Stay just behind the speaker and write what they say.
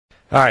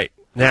All right.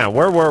 Now,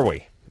 where were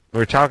we? We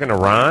were talking to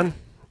Ron.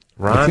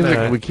 It seems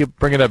like we keep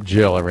bringing up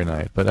Jill every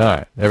night, but all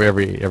right,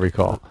 every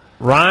call.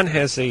 Ron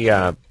has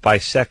a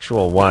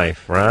bisexual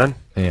wife. Ron?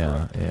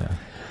 Yeah.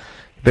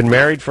 Been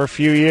married for a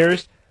few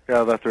years?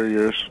 Yeah, about 3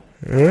 years.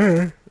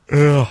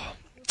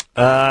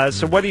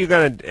 So what are you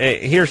going to...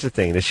 here's the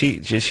thing. Does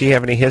she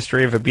have any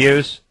history of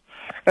abuse?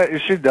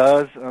 She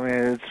does. I mean,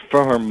 it's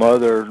from her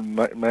mother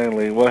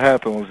mainly. What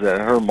happened was that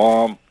her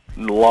mom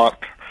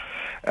locked...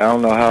 I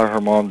don't know how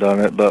her mom done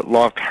it, but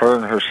locked her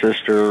and her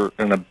sister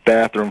in a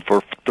bathroom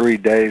for 3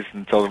 days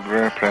until the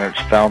grandparents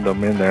found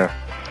them in there.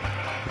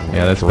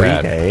 Yeah, that's 3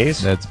 bad.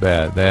 days? That's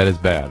bad. That is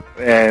bad.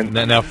 And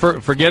now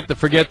forget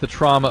the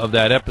trauma of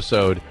that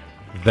episode.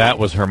 That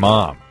was her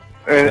mom.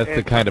 That's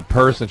the kind of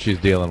person she's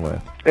dealing with.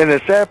 And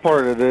the sad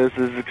part of this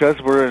is because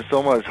we're in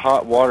so much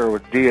hot water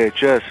with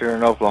DHS here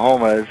in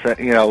Oklahoma, it's,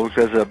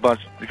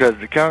 because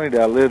the county that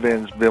I live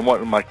in has been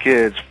wanting my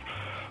kids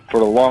for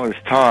the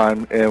longest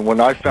time, and when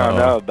I found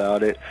out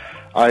about it,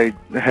 I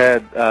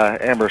had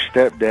Amber's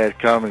stepdad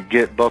come and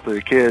get both of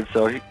the kids.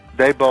 So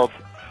they both,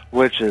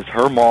 which is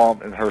her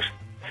mom and her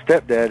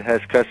stepdad,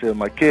 has custody of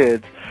my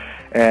kids,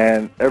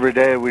 and every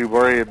day we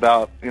worry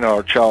about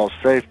our child's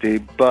safety.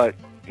 But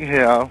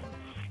the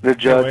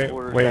judge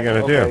orders. What are you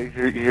going to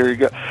do? Here you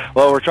go.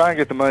 Well, we're trying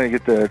to get the money to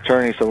get the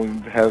attorney so we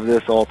can have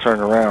this all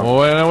turned around.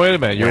 Well, wait a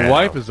minute. Your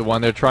wife is the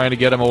one they're trying to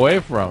get him away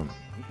from.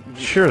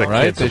 Sure, the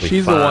right? kids will So be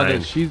she's fine. the one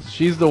that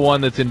she's the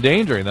one that's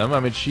endangering them. I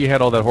mean, she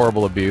had all that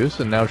horrible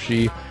abuse, and now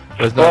she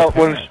does not.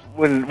 Well,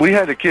 when we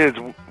had the kids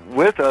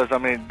with us, I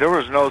mean, there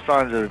was no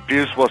signs of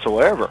abuse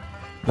whatsoever.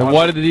 Then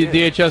why did the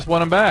DHS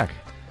want them back?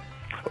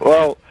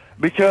 Well,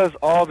 because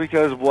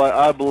what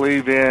I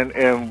believe in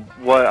and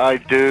what I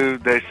do,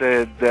 they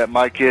said that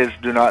my kids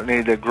do not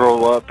need to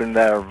grow up in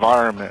that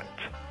environment.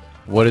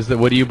 What is that?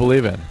 What do you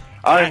believe in?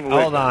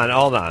 Hold on.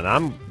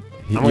 I'm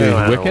He's going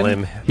on a Wiccan?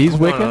 limb. He's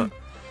Wiccan?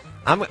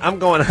 I'm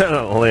going on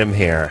a limb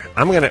here.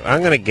 I'm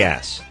gonna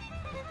guess.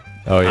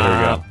 Oh, here we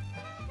go.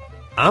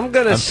 I'm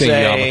gonna I'm saying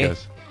say,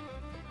 yarmulkes.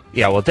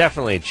 yeah, well,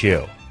 definitely a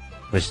Jew.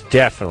 Was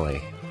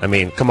definitely. I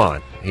mean, come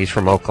on. He's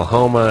from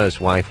Oklahoma. His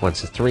wife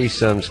wants a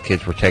threesomes.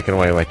 Kids were taken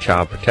away by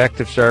Child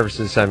Protective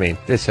Services. I mean,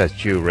 this has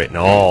Jew written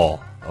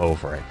all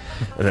over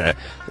it.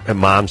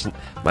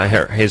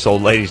 His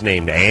old lady's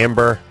named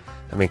Amber.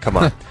 I mean, come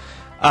on.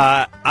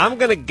 I'm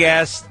gonna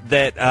guess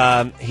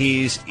that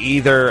he's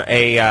either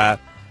a.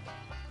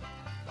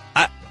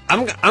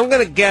 I'm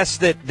going to guess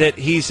that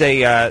he's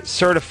a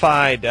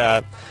certified.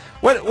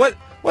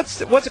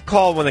 What's it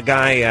called when a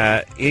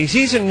guy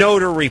he's a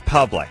notary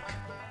public?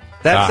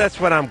 That's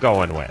what I'm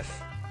going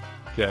with.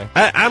 Okay.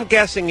 I'm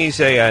guessing he's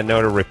a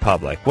notary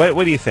public.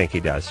 What do you think he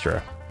does,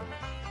 Drew?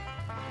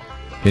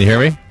 Can you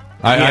hear me?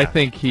 I Yeah.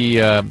 think he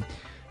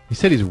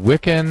said he's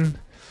Wiccan.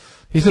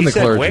 He's in the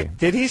said clergy.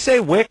 Did he say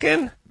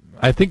Wiccan?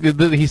 I think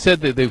he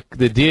said that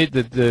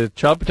the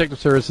Child Protective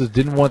Services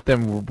didn't want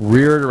them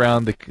reared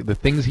around the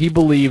things he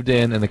believed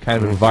in and the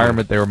kind of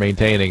environment they were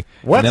maintaining.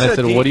 And then I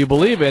said, what do you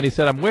believe in? He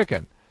said, I'm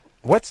Wiccan.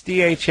 What's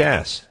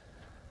DHS?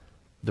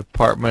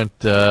 Department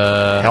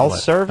Health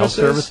Services?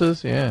 Health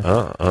Services, yeah.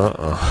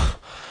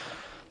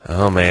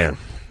 Oh, man.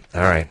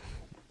 All right.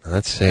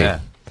 Let's see.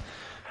 Yeah.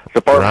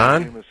 Department Ron?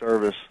 of Human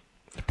Service.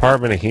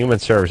 Department of Human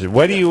Services.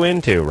 What are you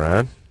into,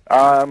 Ron?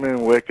 I'm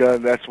in Wicca.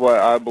 That's what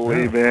I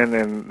believe in,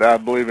 and I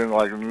believe in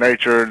like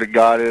nature, the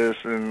goddess,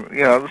 and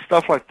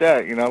stuff like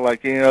that.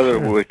 Like any other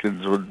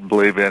Wiccans would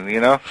believe in.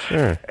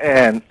 Sure.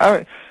 And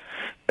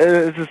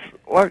it's just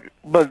like,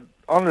 but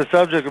on the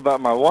subject about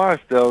my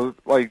wife though,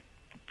 like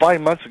 5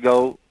 months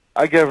ago,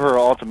 I gave her an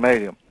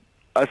ultimatum.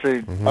 I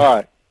said, all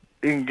right,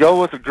 you can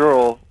go with the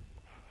girl,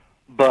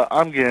 but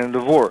I'm getting a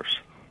divorce.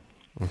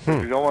 If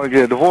you don't want to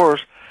get a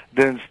divorce,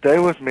 then stay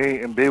with me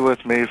and be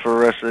with me for the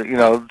rest of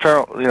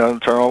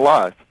eternal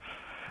life.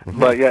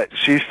 But yet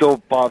she still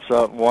pops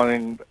up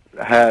wanting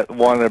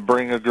to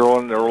bring a girl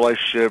in the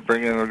relationship,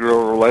 in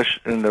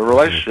the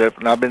relationship,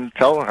 and I've been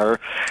telling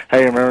her,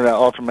 hey, remember that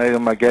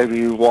ultimatum I gave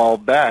you a while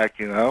back?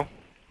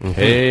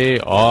 Hey,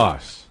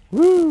 Oss.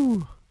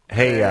 Woo.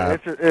 Hey,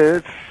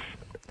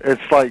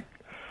 it's like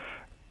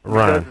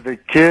Ron. because of the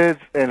kids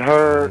and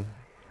her,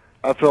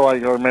 I feel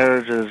like our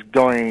marriage is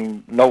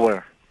going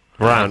nowhere.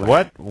 Ron,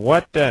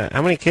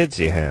 how many kids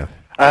do you have?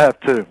 I have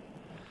 2.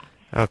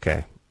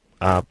 Okay.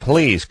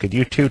 Please, could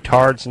you two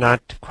tards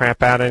not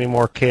crap out any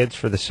more kids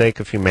for the sake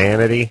of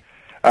humanity?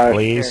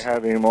 Please. I can't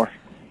have any more.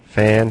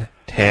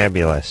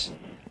 Fantabulous.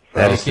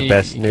 That is the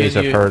best news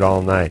I've heard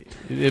all night.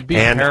 Be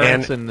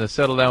parents and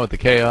settle down with the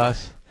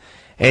chaos.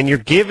 And you're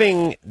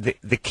giving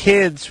the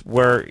kids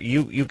where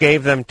you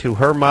gave them to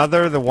her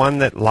mother, the one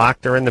that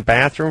locked her in the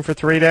bathroom for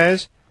 3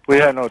 days? We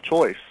had no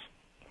choice.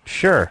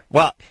 Sure.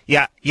 Well,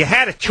 yeah, you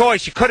had a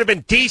choice. You could have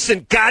been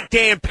decent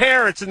goddamn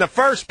parents in the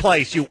first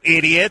place, you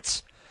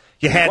idiots.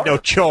 You had no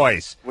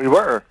choice. We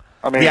were.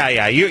 I mean,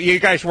 yeah. You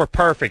guys were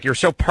perfect. You're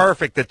so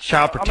perfect that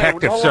Child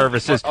Protective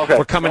Services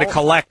were coming to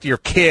collect your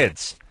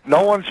kids.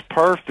 No one's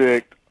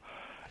perfect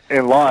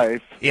in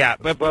life. Yeah,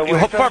 but when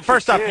it comes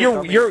first to off,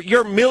 kids,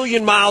 you're a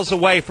million miles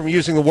away from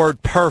using the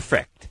word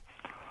perfect.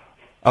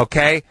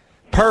 Okay?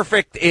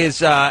 Perfect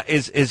is a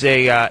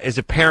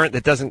parent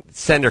that doesn't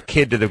send their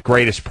kid to the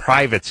greatest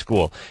private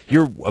school.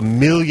 You're a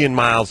million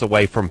miles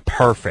away from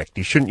perfect.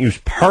 You shouldn't use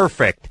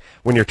perfect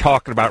when you're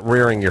talking about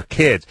rearing your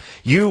kids.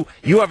 You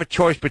have a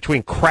choice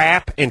between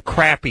crap and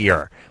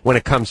crappier when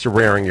it comes to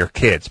rearing your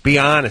kids. Be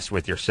honest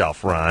with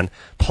yourself, Ron.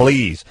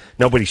 Please.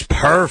 Nobody's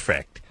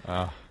perfect.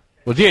 Well,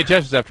 DHS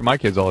is after my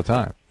kids all the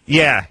time.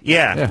 Yeah.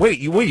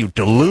 Wait, were you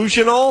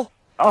delusional?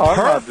 Oh,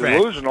 Perfect. I'm not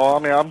delusional. I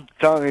mean, I'm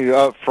telling you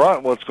up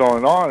front what's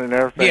going on and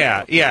everything.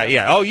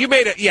 Yeah. Oh, you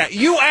made it. Yeah,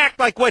 you act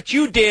like what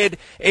you did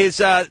is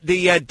the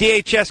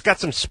DHS got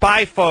some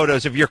spy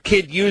photos of your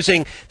kid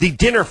using the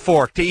dinner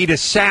fork to eat a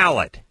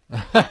salad.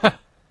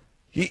 Who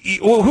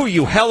are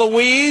you,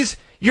 Heloise?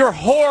 You're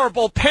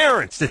horrible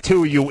parents, the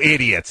two of you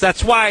idiots.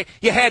 That's why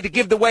you had to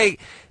give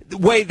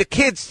the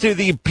kids to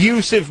the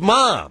abusive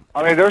mom.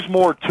 I mean, there's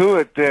more to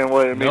it than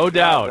what it means. No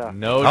doubt.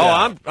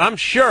 I'm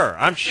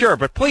sure.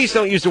 But please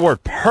don't use the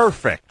word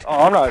perfect.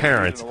 Oh, I'm not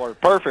parents. using the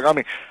word perfect. I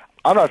mean,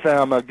 I'm not saying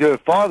I'm a good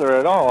father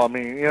at all. I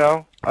mean, you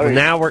know.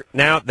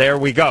 There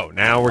we go.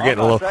 Now we're getting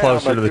a little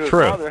closer to the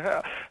truth.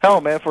 Father.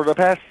 Hell, man, for the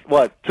past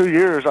 2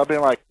 years, I've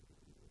been like,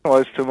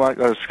 too much.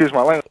 Excuse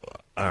my language.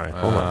 All right,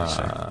 hold on a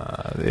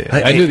second.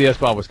 I knew the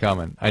S-bomb was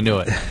coming. I knew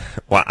it.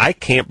 Well, I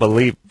can't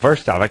believe.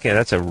 First off,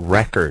 that's a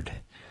record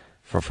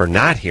for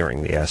not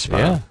hearing the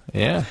S-bomb.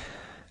 Yeah.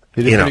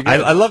 You know,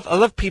 I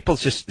love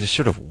people's just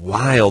sort of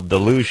wild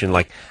delusion.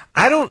 Like,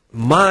 I don't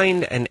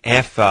mind an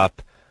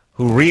F-up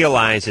who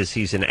realizes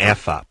he's an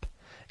F-up.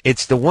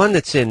 It's the one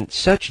that's in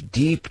such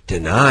deep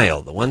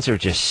denial, the ones that are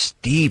just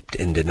steeped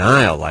in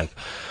denial, like,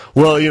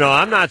 well, you know,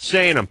 I'm not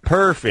saying I'm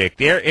perfect.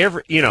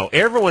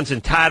 Everyone's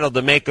entitled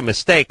to make a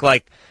mistake.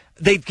 Like,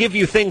 they give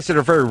you things that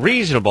are very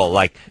reasonable.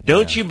 Like,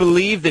 don't you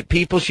believe that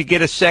people should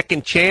get a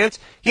second chance?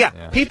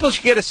 Yeah, people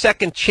should get a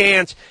second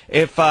chance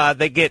if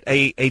they get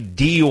a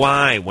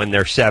DUI when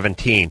they're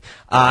 17.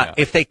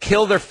 If they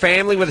kill their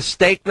family with a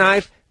steak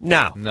knife,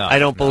 no I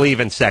don't believe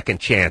in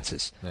second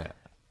chances. Yeah.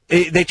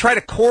 They try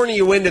to corner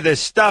you into this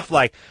stuff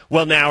like,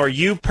 well, now, are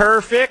you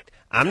perfect?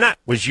 I'm not.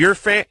 Was your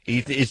fan?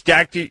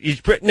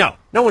 No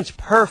one's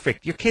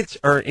perfect. Your kids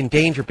are in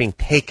danger of being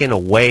taken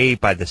away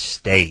by the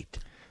state.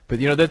 But,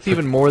 you know, that's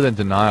even more than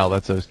denial.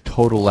 That's a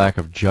total lack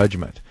of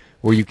judgment,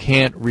 where you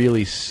can't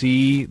really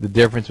see the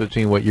difference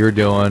between what you're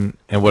doing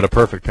and what a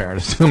perfect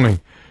parent is doing.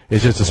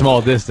 It's just a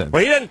small distance.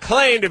 Well, he doesn't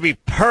claim to be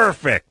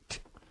perfect.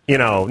 You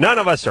know, none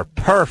of us are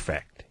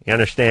perfect. You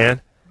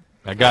understand?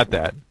 I got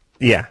that.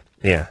 Yeah.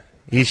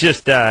 He's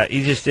just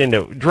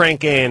into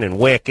drinking and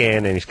wicking,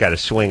 and he's got a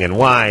swinging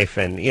wife,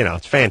 and, you know,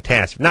 it's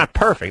fantastic. Not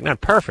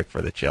perfect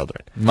for the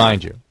children.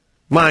 Mind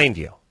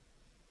you.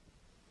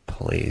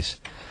 Please.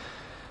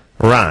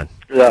 Ron.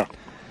 Yeah.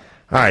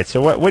 All right,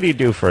 so what do you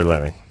do for a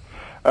living?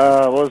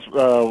 I was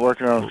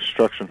working on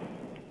construction.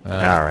 All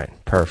right,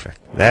 perfect.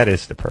 That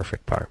is the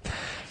perfect part.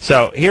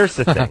 So here's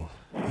the thing.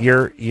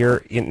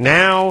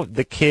 Now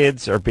the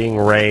kids are being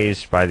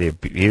raised by the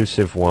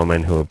abusive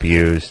woman who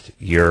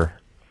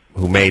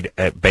made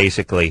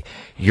basically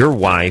your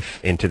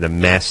wife into the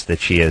mess that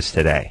she is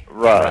today.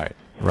 Right.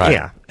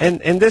 Yeah,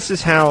 and this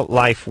is how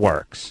life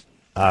works.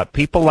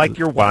 People like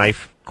your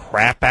wife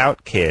crap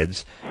out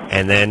kids,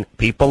 and then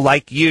people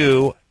like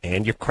you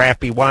and your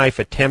crappy wife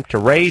attempt to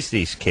raise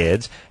these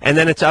kids, and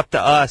then it's up to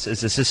us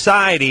as a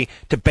society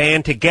to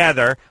band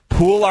together,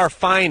 pool our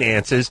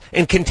finances,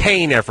 and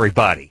contain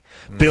everybody.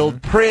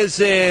 Build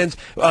prisons,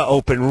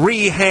 open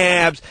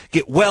rehabs,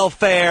 get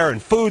welfare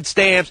and food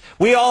stamps.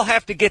 We all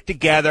have to get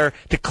together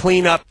to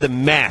clean up the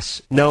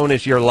mess known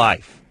as your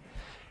life.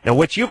 Now,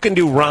 what you can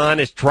do, Ron,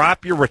 is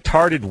drop your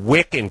retarded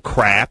Wiccan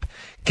crap,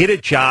 get a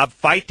job,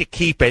 fight to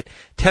keep it,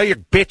 tell your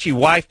bitchy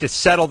wife to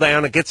settle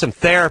down and get some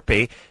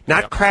therapy,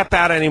 not crap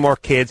out any more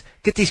kids,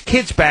 get these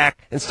kids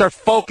back, and start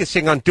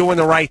focusing on doing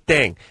the right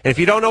thing. And if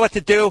you don't know what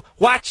to do,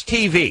 watch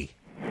TV.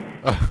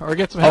 Or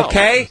get some help.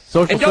 Okay?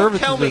 Social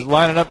services is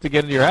lining up to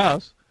get into your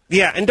house.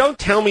 Yeah, and don't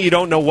tell me you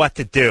don't know what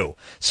to do.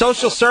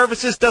 Social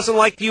services doesn't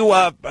like you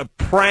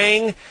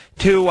praying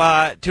to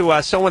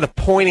someone with a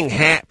pointy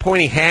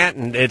hat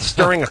and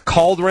stirring a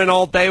cauldron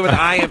all day with an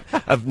eye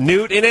of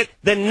newt in it.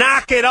 Then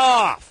knock it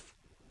off.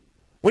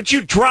 Would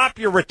you drop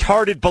your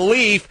retarded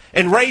belief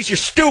and raise your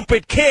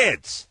stupid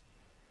kids?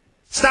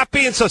 Stop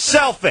being so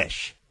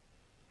selfish.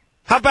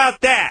 How about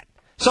that?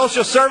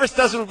 Social service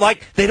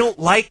they don't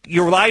like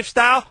your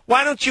lifestyle?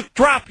 Why don't you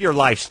drop your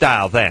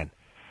lifestyle then?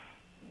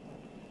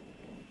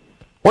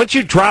 Once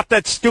you drop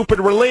that stupid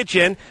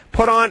religion,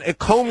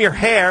 comb your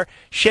hair,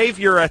 shave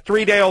your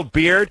 3-day-old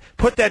beard,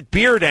 put that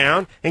beer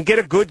down, and get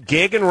a good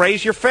gig and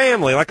raise your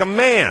family like a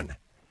man.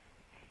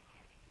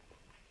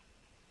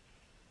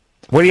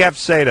 What do you have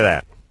to say to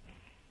that?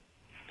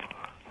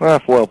 Well,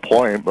 that's well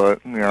point,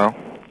 but, you know.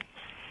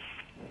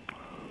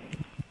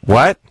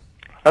 What?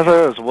 I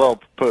thought it was a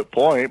well put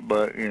point,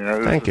 but, you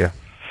know. Thank you.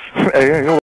 Hey,